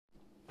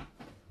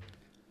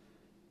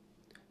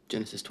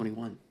Genesis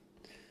 21.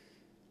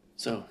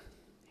 So,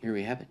 here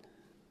we have it.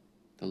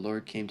 The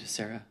Lord came to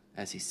Sarah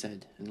as he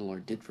said, and the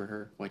Lord did for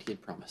her what he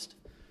had promised.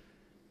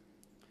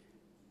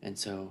 And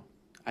so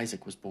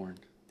Isaac was born.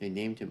 They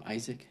named him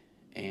Isaac,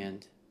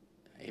 and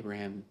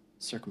Abraham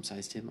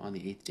circumcised him on the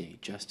 8th day,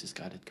 just as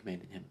God had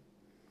commanded him.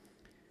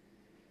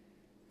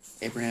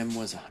 Abraham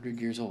was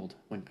 100 years old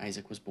when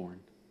Isaac was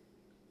born.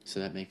 So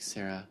that makes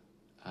Sarah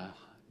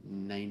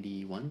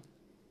 91.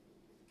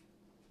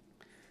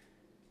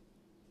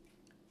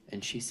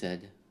 And she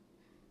said,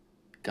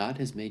 God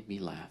has made me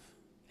laugh,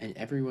 and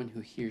everyone who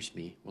hears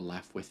me will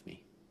laugh with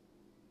me.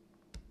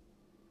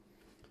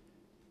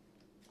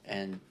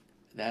 And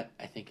that,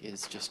 I think,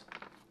 is just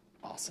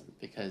awesome,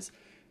 because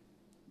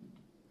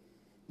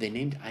they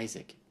named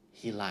Isaac,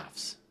 he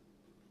laughs,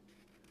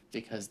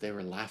 because they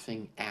were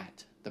laughing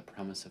at the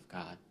promise of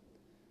God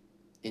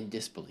in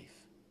disbelief.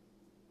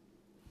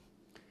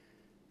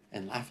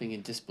 And laughing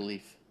in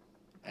disbelief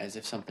as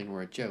if something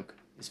were a joke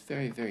is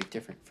very, very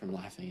different from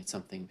laughing at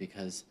something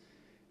because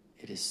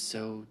it is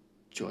so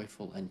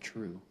joyful and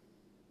true.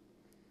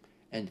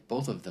 And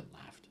both of them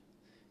laughed.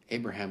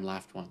 Abraham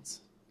laughed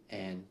once,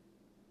 and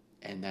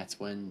that's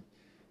when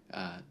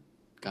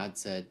God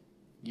said,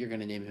 you're going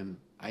to name him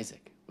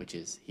Isaac, which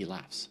is he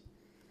laughs.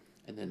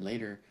 And then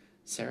later,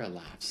 Sarah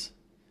laughs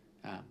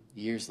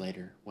years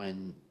later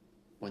when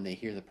they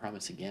hear the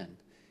promise again.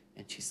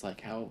 And she's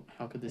like, how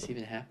could this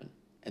even happen?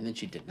 And then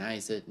she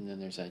denies it, and then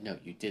there's a, no,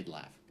 you did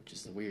laugh, which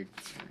is the weird,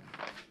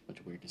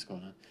 bunch of weirdness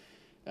going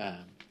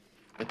on.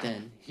 But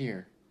then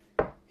here,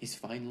 he's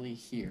finally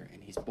here,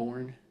 and he's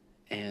born,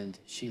 and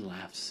she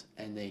laughs.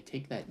 And they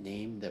take that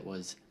name that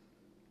was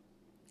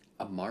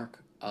a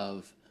mark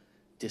of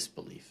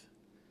disbelief,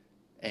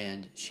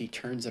 and she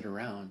turns it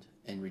around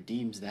and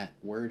redeems that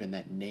word and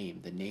that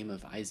name, the name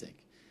of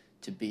Isaac,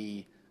 to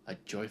be a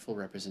joyful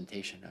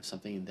representation of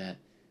something that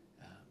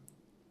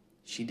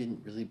she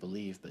didn't really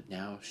believe, but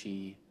now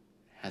she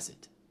has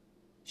it.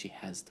 She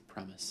has the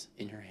promise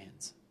in her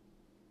hands.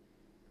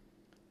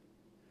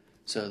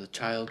 So the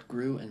child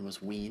grew and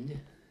was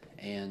weaned,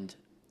 and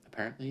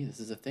apparently this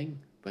is a thing,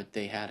 but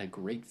they had a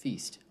great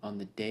feast on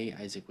the day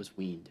Isaac was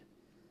weaned,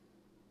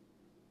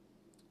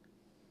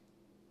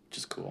 which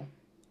is cool.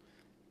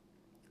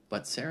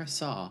 But Sarah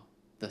saw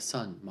the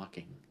son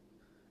mocking,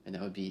 and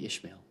that would be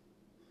Ishmael.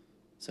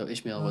 So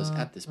Ishmael was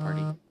at this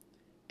party,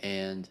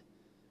 and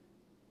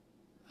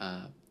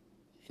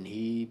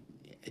he,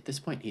 at this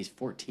point, he's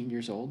 14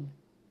 years old,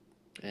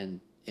 and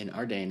in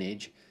our day and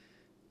age,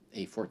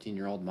 a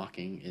 14-year-old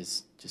mocking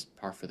is just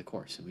par for the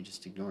course, and we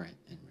just ignore it,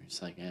 and we're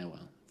just like,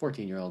 well,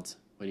 14-year-olds,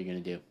 what are you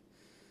going to do?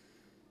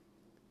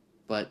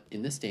 But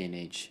in this day and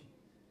age,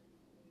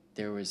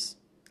 there was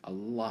a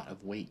lot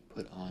of weight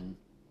put on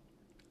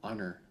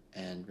honor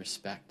and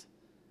respect,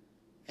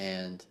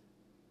 and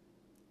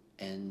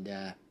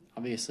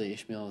obviously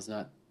Ishmael is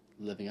not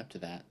living up to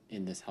that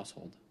in this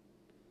household.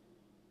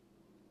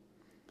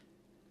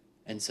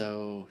 And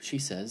so she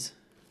says,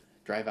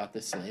 drive out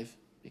this slave,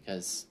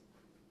 because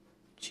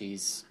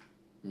she's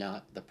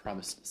not the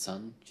promised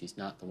son. She's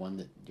not the one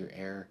that your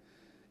heir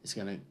is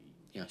going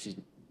to,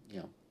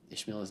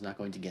 Ishmael is not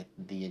going to get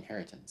the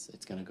inheritance.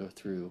 It's going to go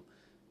through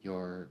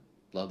your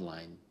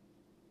bloodline,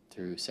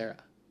 through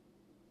Sarah.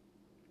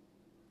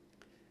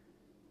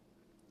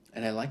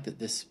 And I like that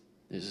there's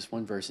this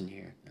one verse in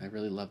here. I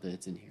really love that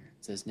it's in here.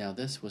 It says, now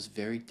this was a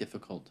very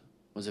difficult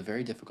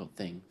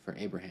thing for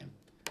Abraham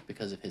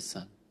because of his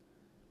son.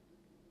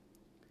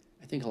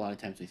 I think a lot of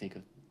times we think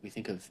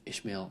of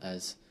Ishmael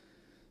as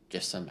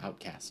just some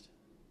outcast.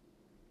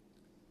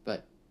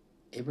 But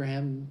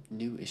Abraham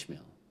knew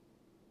Ishmael,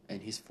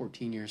 and he's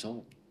 14 years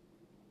old.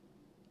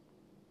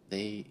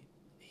 He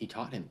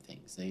taught him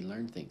things. They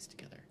learned things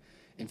together.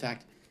 In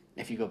fact,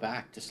 if you go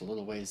back just a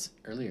little ways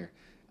earlier,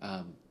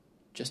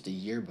 just a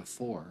year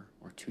before,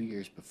 or 2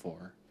 years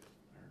before,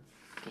 or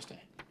just a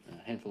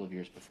handful of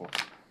years before,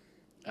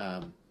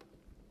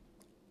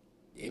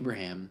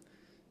 Abraham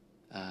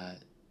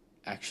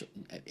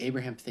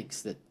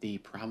thinks that the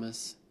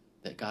promise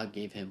that God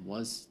gave him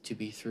was to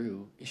be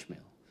through Ishmael.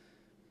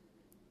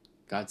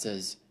 God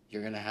says,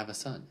 you're going to have a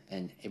son.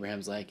 And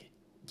Abraham's like,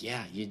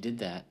 yeah, you did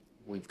that.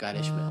 We've got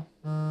Ishmael.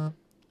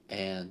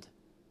 And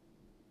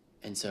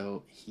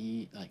so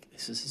he,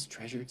 this is his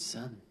treasured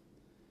son.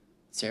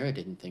 Sarah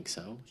didn't think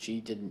so.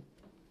 She didn't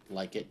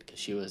like it because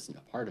she wasn't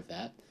a part of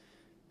that.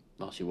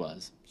 Well, she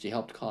was. She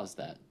helped cause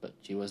that, but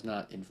she was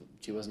not the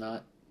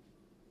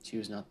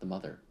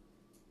mother.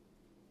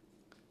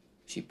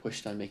 She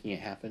pushed on making it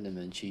happen, and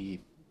then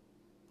she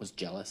was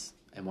jealous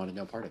and wanted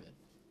no part of it.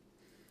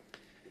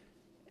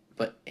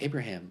 But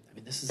Abraham,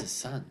 this is his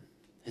son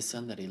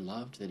that he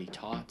loved, that he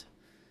taught.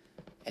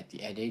 At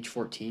age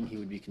 14, he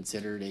would be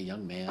considered a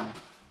young man.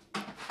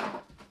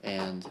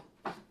 And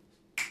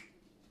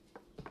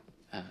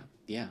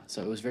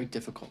so it was very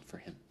difficult for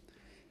him.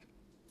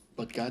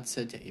 But God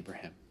said to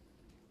Abraham,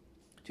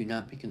 do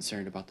not be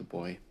concerned about the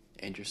boy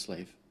and your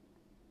slave.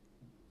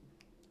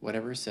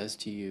 Whatever says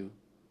to you,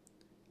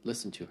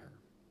 listen to her,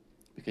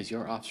 because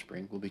your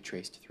offspring will be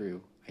traced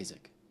through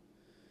Isaac.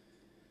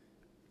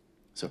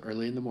 So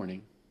early in the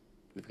morning,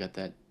 we've got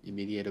that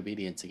immediate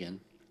obedience again.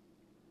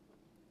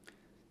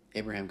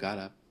 Abraham got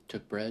up,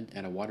 took bread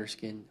and a water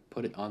skin,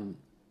 put it on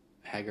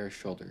Hagar's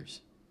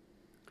shoulders,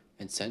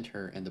 and sent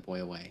her and the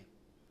boy away.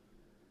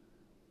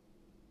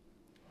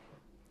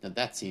 Now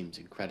that seems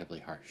incredibly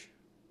harsh,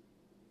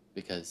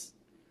 because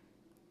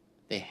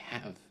they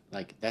have,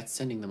 like, that's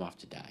sending them off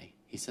to die.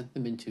 He sent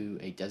them into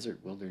a desert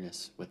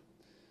wilderness with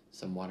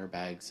some water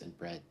bags and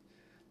bread.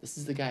 This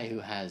is the guy who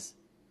has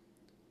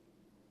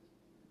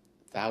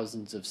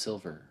thousands of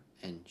silver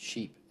and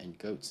sheep and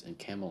goats and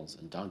camels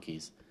and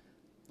donkeys.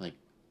 Like,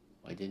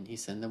 why didn't he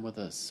send them with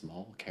a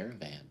small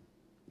caravan?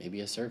 Maybe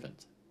a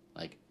servant.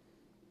 Like,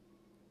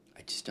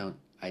 I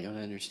don't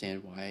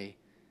understand why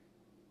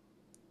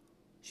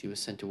she was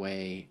sent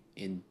away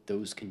in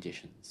those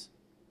conditions,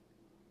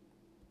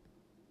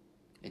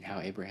 and how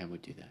Abraham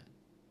would do that.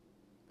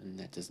 And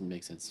that doesn't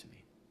make sense to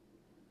me,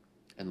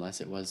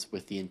 unless it was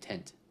with the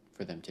intent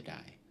for them to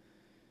die.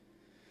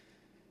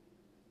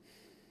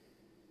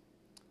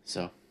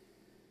 So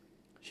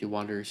she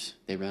wanders.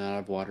 They run out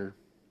of water.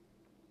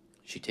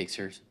 She takes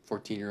her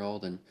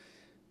 14-year-old and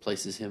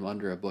places him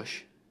under a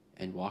bush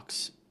and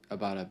walks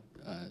about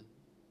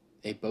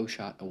a bow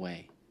shot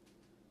away.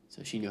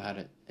 So she knew how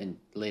to, and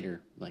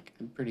later, like,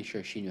 I'm pretty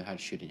sure she knew how to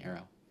shoot an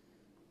arrow.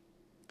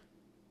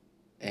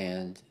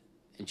 And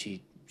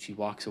she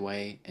walks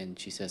away and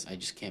she says, I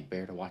just can't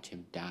bear to watch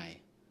him die.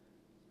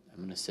 I'm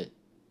going to sit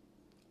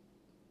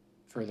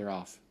further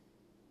off.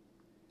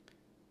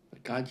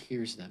 But God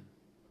hears them.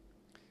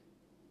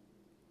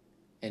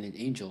 And an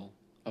angel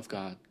of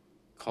God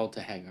called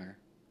to Hagar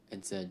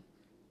and said,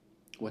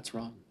 what's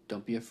wrong?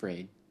 Don't be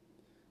afraid.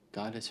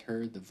 God has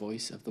heard the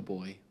voice of the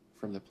boy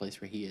from the place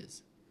where he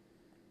is.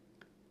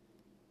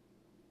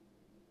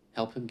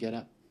 Help him get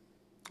up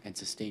and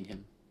sustain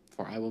him,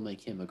 for I will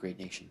make him a great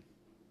nation.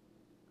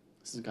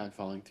 This is God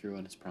following through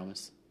on his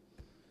promise,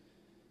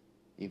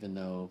 even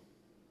though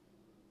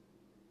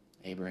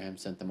Abraham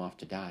sent them off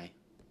to die.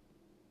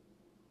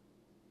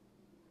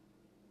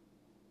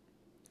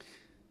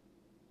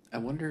 I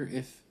wonder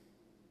if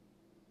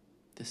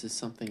this is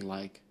something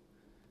like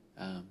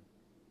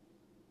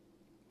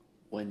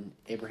when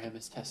Abraham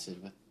is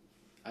tested with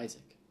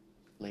Isaac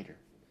later.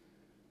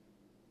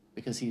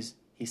 Because he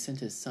sent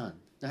his son,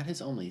 not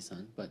his only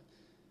son, but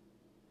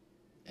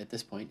at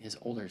this point his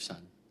older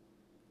son.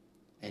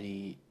 And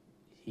he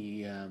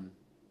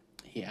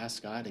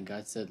asked God, and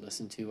God said,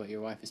 listen to what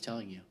your wife is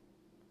telling you.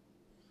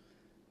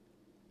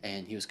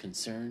 And he was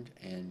concerned,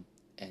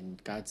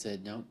 and God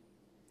said, no,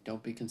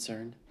 don't be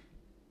concerned.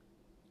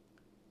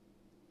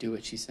 Do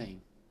what she's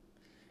saying.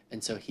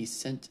 And so he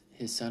sent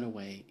his son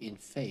away in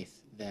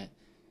faith that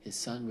his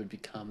son would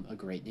become a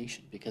great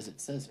nation. Because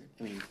it says,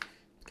 I mean,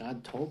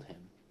 God told him,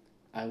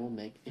 I will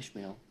make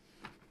Ishmael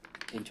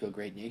into a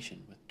great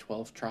nation with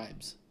 12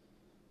 tribes.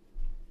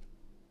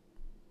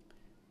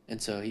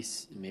 And so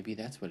maybe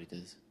that's what it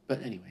is.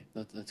 But anyway,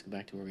 let's go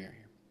back to where we are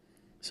here.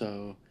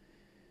 So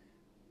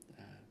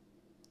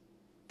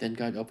then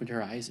God opened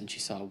her eyes and she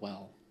saw a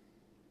well.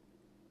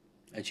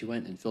 And she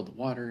went and filled the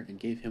water and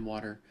gave him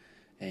water,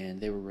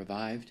 and they were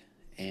revived,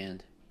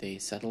 and they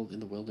settled in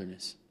the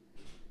wilderness.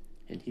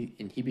 And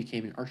he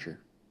became an archer.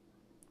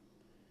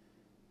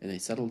 And they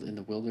settled in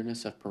the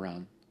wilderness of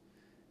Paran.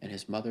 And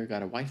his mother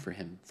got a wife for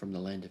him from the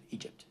land of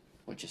Egypt,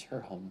 which is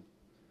her home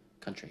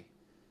country.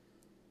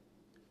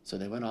 So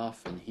they went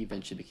off, and he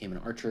eventually became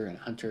an archer and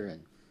a hunter,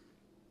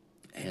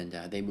 and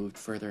they moved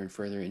further and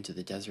further into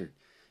the desert,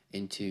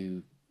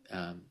 into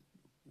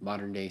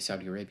modern-day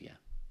Saudi Arabia.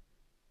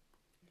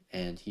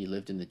 And he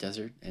lived in the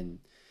desert, and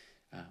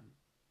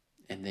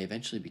they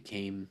eventually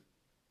became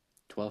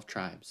 12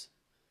 tribes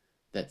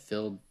that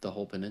filled the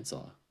whole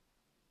peninsula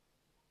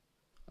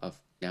of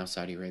now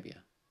Saudi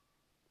Arabia.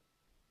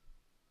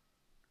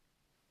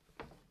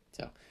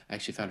 So I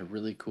actually found a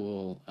really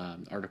cool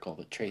article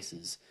that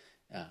traces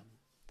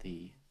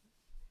the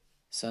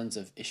sons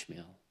of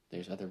Ishmael.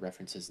 There's other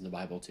references in the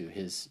Bible to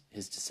his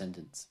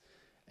descendants,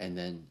 and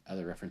then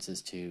other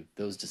references to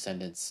those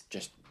descendants,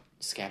 just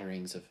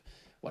scatterings of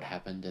what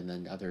happened, and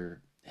then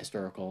other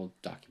historical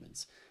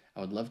documents.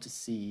 I'd love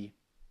to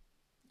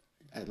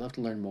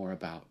learn more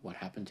about what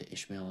happened to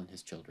Ishmael and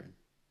his children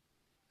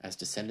as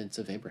descendants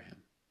of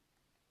Abraham,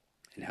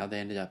 and how they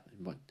ended up,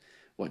 and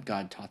what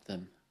God taught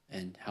them,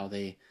 and how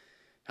they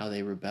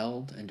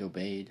rebelled and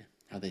obeyed,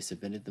 how they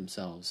submitted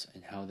themselves,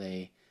 and how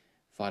they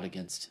fought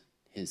against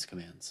his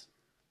commands.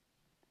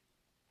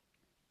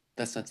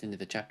 That's not the end of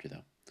the chapter,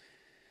 though.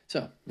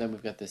 So then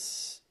we've got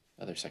this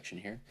other section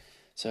here.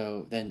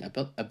 So then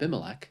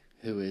Abimelech,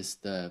 who is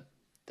the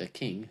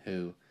king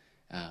who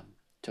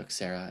took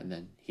Sarah, and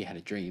then he had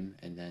a dream,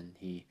 and then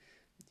he,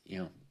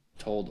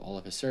 told all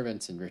of his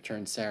servants and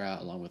returned Sarah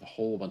along with a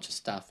whole bunch of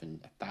stuff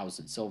and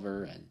 1,000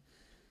 silver. And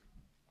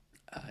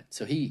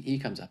so he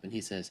comes up and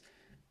he says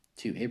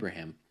to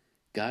Abraham,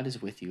 God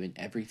is with you in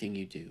everything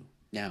you do.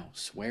 Now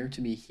swear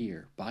to me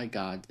here by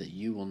God that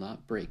you will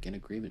not break an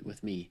agreement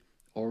with me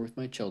or with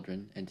my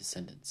children and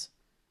descendants.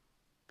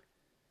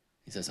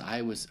 He says,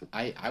 I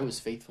was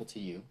faithful to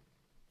you.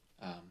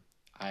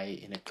 I,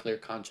 in a clear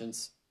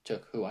conscience,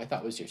 took who I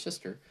thought was your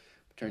sister,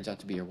 but turns out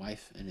to be your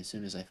wife. And as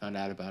soon as I found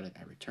out about it,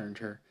 I returned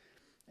her,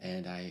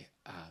 and I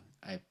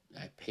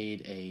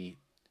paid a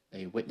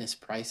witness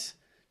price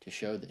to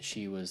show that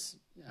she was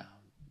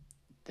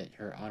that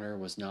her honor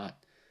was not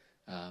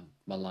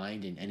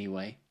maligned in any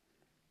way.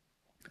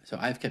 So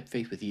I've kept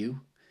faith with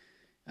you,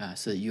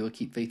 so that you will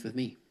keep faith with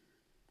me.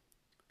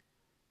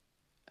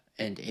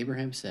 And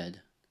Abraham said,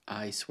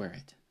 I swear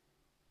it.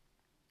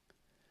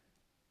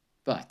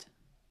 But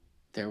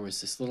there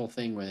was this little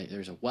thing where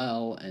there's a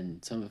well,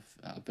 and some of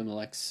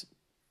Abimelech's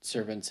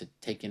servants had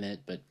taken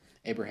it, but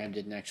Abraham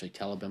didn't actually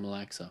tell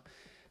Abimelech.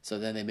 So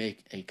then they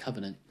make a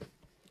covenant,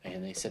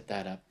 and they set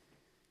that up,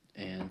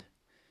 and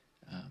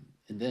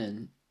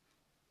then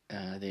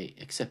they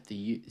accept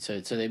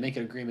so they make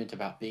an agreement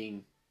about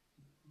being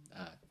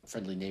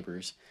friendly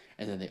neighbors,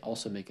 and then they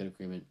also make an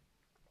agreement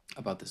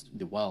about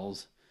the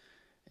wells,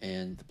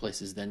 and the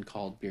place is then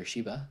called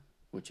Beersheba,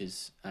 which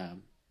is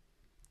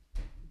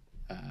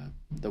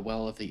the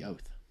well of the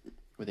oath,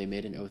 where they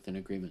made an oath and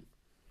agreement.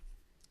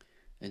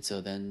 And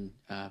so then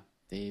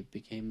they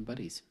became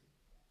buddies.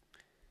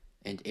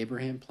 And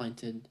Abraham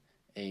planted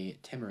a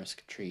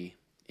tamarisk tree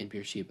in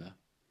Beersheba,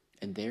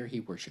 and there he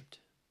worshipped.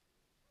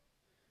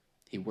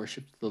 He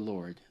worshipped the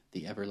Lord,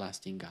 the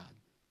everlasting God.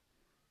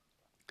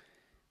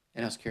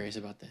 And I was curious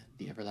about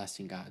the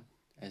everlasting God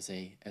as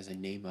a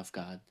name of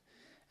God.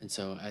 And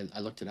so I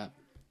looked it up,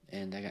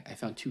 and I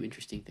found two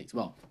interesting things.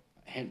 Well,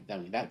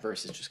 that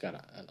verse has just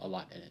got a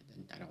lot in it,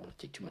 and I don't want to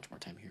take too much more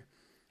time here.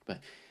 But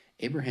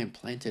Abraham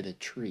planted a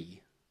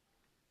tree,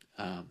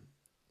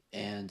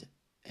 and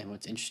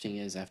what's interesting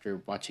is,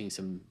 after watching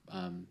some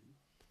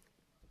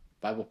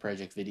Bible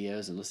Project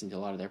videos and listening to a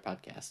lot of their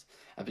podcasts,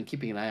 I've been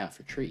keeping an eye out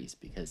for trees,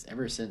 because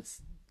ever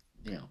since,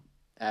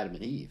 Adam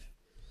and Eve,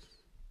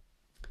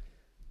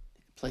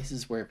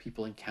 places where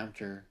people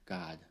encounter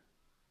God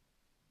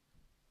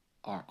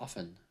are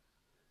often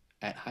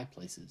at high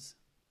places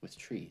with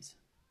trees,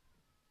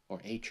 or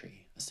a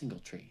tree, a single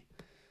tree.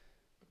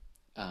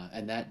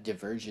 And that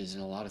diverges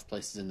in a lot of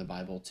places in the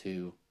Bible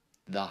to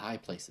the high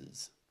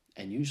places.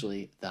 And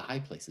usually the high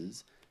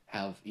places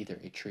have either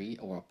a tree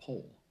or a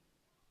pole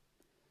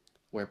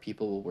where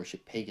people will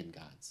worship pagan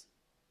gods.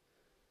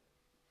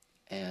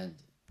 And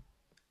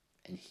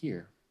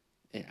here,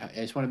 I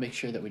just want to make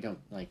sure that we don't,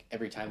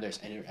 every time there's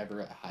ever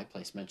a high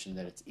place mentioned,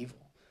 that it's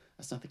evil.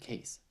 That's not the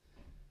case.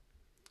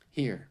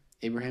 Here,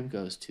 Abraham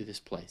goes to this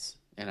place,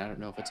 and I don't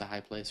know if it's a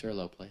high place or a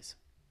low place.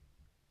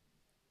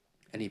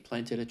 And he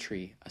planted a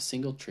tree, a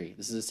single tree.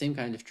 This is the same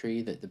kind of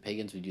tree that the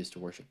pagans would use to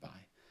worship by.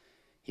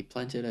 He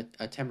planted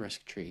a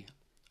tamarisk tree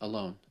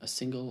alone. A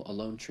single,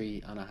 alone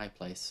tree on a high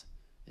place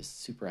is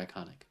super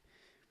iconic.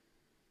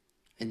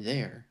 And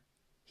there,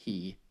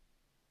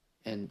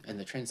 and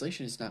the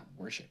translation is not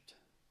worshipped.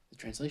 The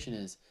translation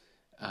is,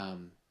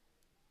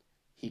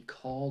 he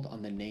called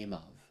on the name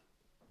of.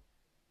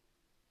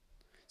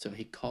 So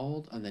he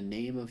called on the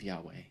name of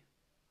Yahweh.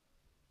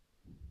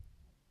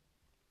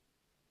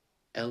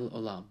 El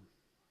Olam.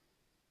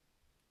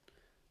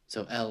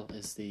 So El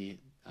is the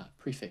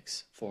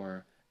prefix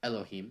for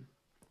Elohim,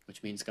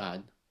 which means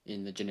God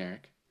in the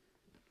generic.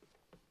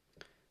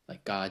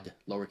 Like God,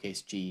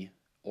 lowercase g,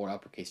 or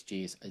uppercase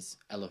g is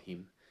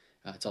Elohim.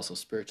 It's also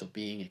spiritual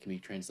being. It can be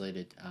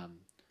translated,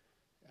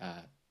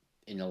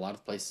 in a lot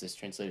of places it's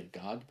translated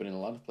God, but in a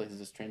lot of places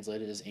it's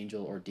translated as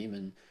angel or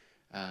demon,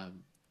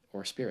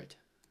 or spirit.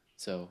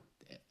 So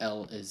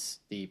El is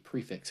the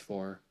prefix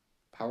for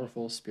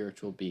powerful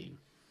spiritual being.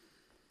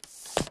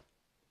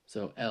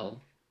 So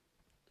El,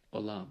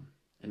 Olam.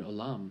 And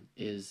Olam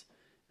is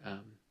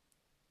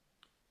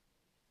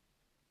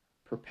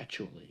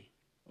perpetually,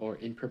 or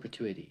in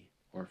perpetuity,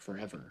 or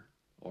forever,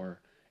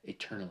 or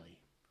eternally.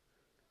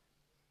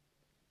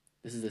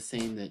 This is the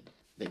same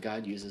that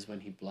God uses when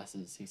he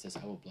blesses. He says,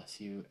 I will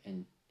bless you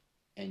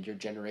and your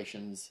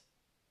generations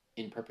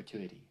in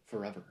perpetuity,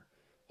 forever.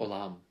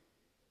 Olam.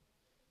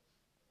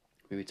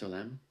 Maybe it's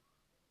Olam?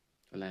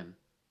 Olam.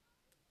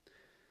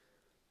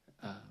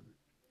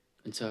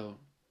 And so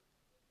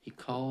he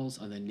calls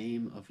on the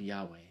name of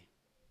Yahweh,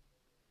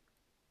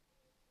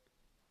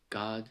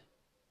 God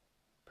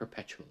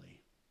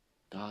perpetually,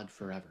 God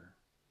forever,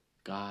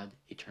 God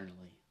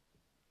eternally.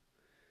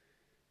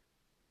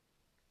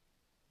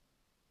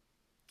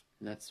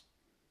 And that's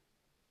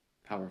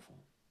powerful.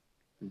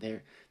 And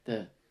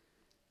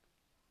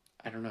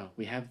I don't know,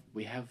 we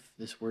have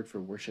this word for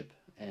worship,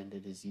 and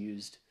it is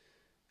used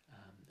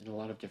in a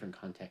lot of different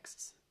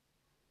contexts.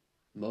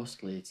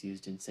 Mostly it's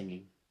used in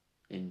singing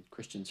in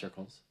Christian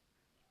circles.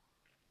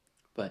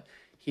 But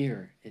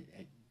here,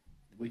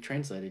 we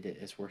translated it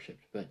as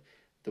worshipped, but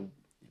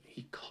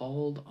he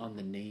called on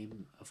the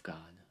name of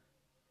God.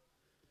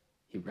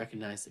 He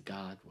recognized that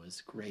God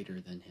was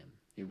greater than him.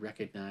 He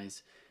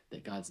recognized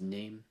that God's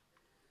name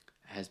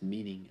has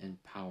meaning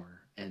and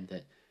power, and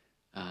that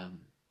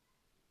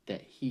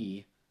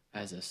he,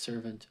 as a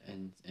servant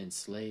and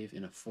slave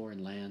in a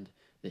foreign land,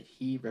 that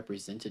he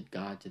represented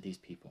God to these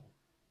people.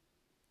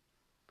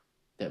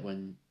 That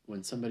when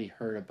somebody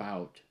heard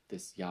about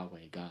this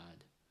Yahweh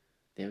God,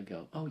 they would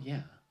go, oh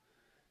yeah,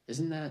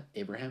 isn't that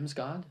Abraham's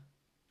God?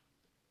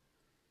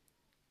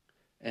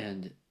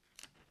 And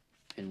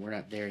we're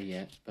not there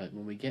yet, but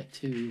when we get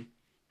to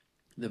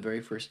the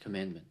very first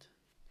commandment,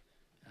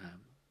 um,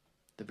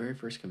 the very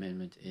first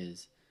commandment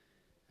is,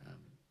 um,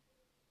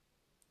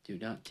 do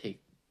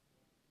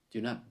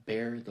not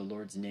bear the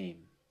Lord's name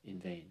in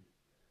vain.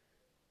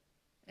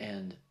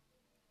 And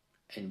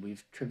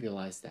we've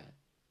trivialized that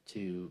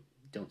to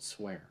don't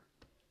swear.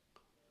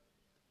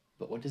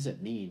 But what does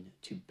it mean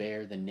to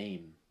bear the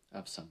name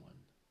of someone?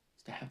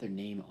 It's to have their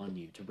name on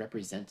you, to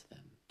represent them.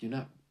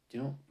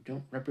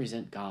 Don't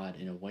represent God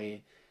in a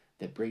way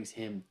that brings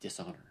him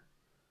dishonor.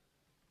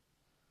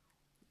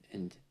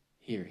 And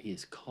here he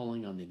is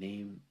calling on the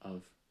name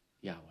of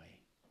Yahweh,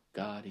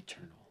 God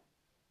eternal,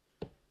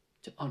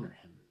 to honor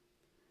him,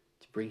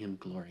 to bring him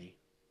glory,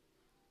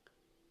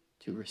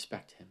 to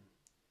respect him,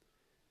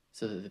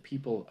 so that the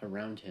people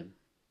around him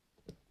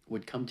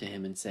would come to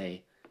him and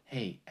say,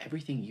 hey,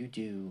 everything you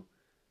do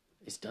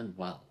is done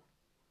well.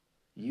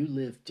 You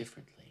live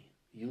differently.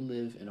 You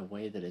live in a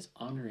way that is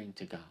honoring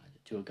to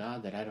a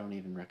God that I don't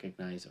even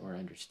recognize or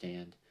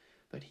understand,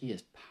 but he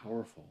is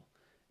powerful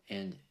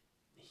and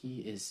he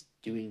is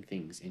doing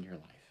things in your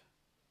life.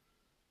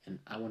 And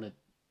I want to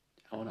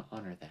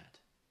honor that,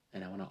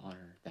 and I want to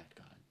honor that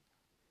God.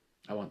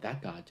 I want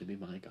that God to be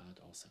my God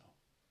also,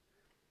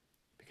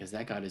 because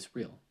that God is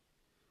real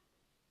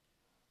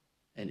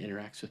and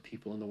interacts with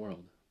people in the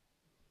world.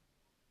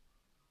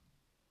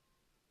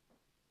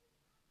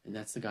 And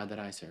that's the God that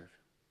I serve.